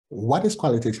What is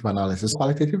qualitative analysis?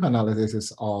 Qualitative analysis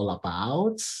is all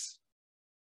about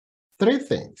three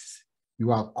things.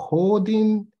 You are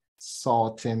coding,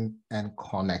 sorting, and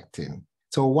connecting.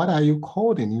 So what are you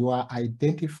coding? You are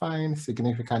identifying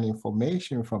significant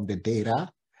information from the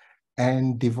data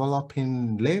and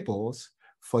developing labels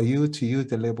for you to use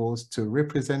the labels to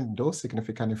represent those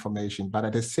significant information. But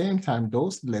at the same time,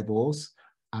 those labels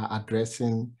are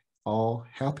addressing or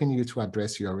helping you to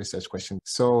address your research question.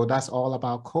 So that's all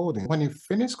about coding. When you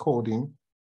finish coding,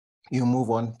 you move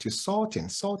on to sorting.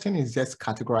 Sorting is just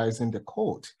categorizing the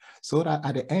code so that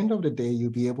at the end of the day,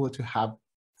 you'll be able to have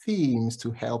themes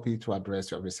to help you to address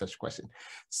your research question.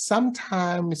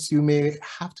 Sometimes you may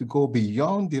have to go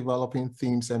beyond developing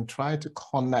themes and try to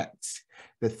connect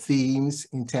the themes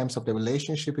in terms of the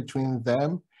relationship between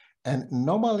them. And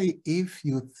normally, if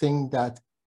you think that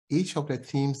each of the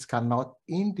themes cannot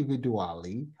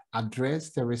individually address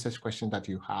the research question that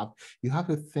you have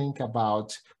to think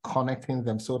about connecting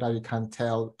them so that you can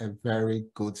tell a very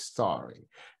good story,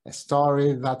 a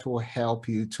story that will help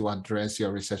you to address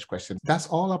your research question. That's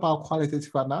all about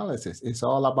qualitative analysis. It's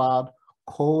all about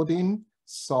coding,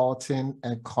 sorting,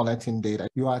 and connecting data.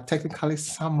 You are technically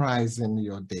summarizing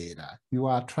your data. You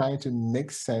are trying to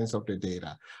make sense of the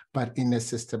data, but in a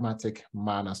systematic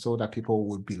manner so that people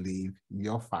would believe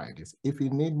your findings. If you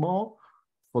need more,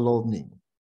 follow me.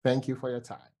 Thank you for your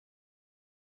time.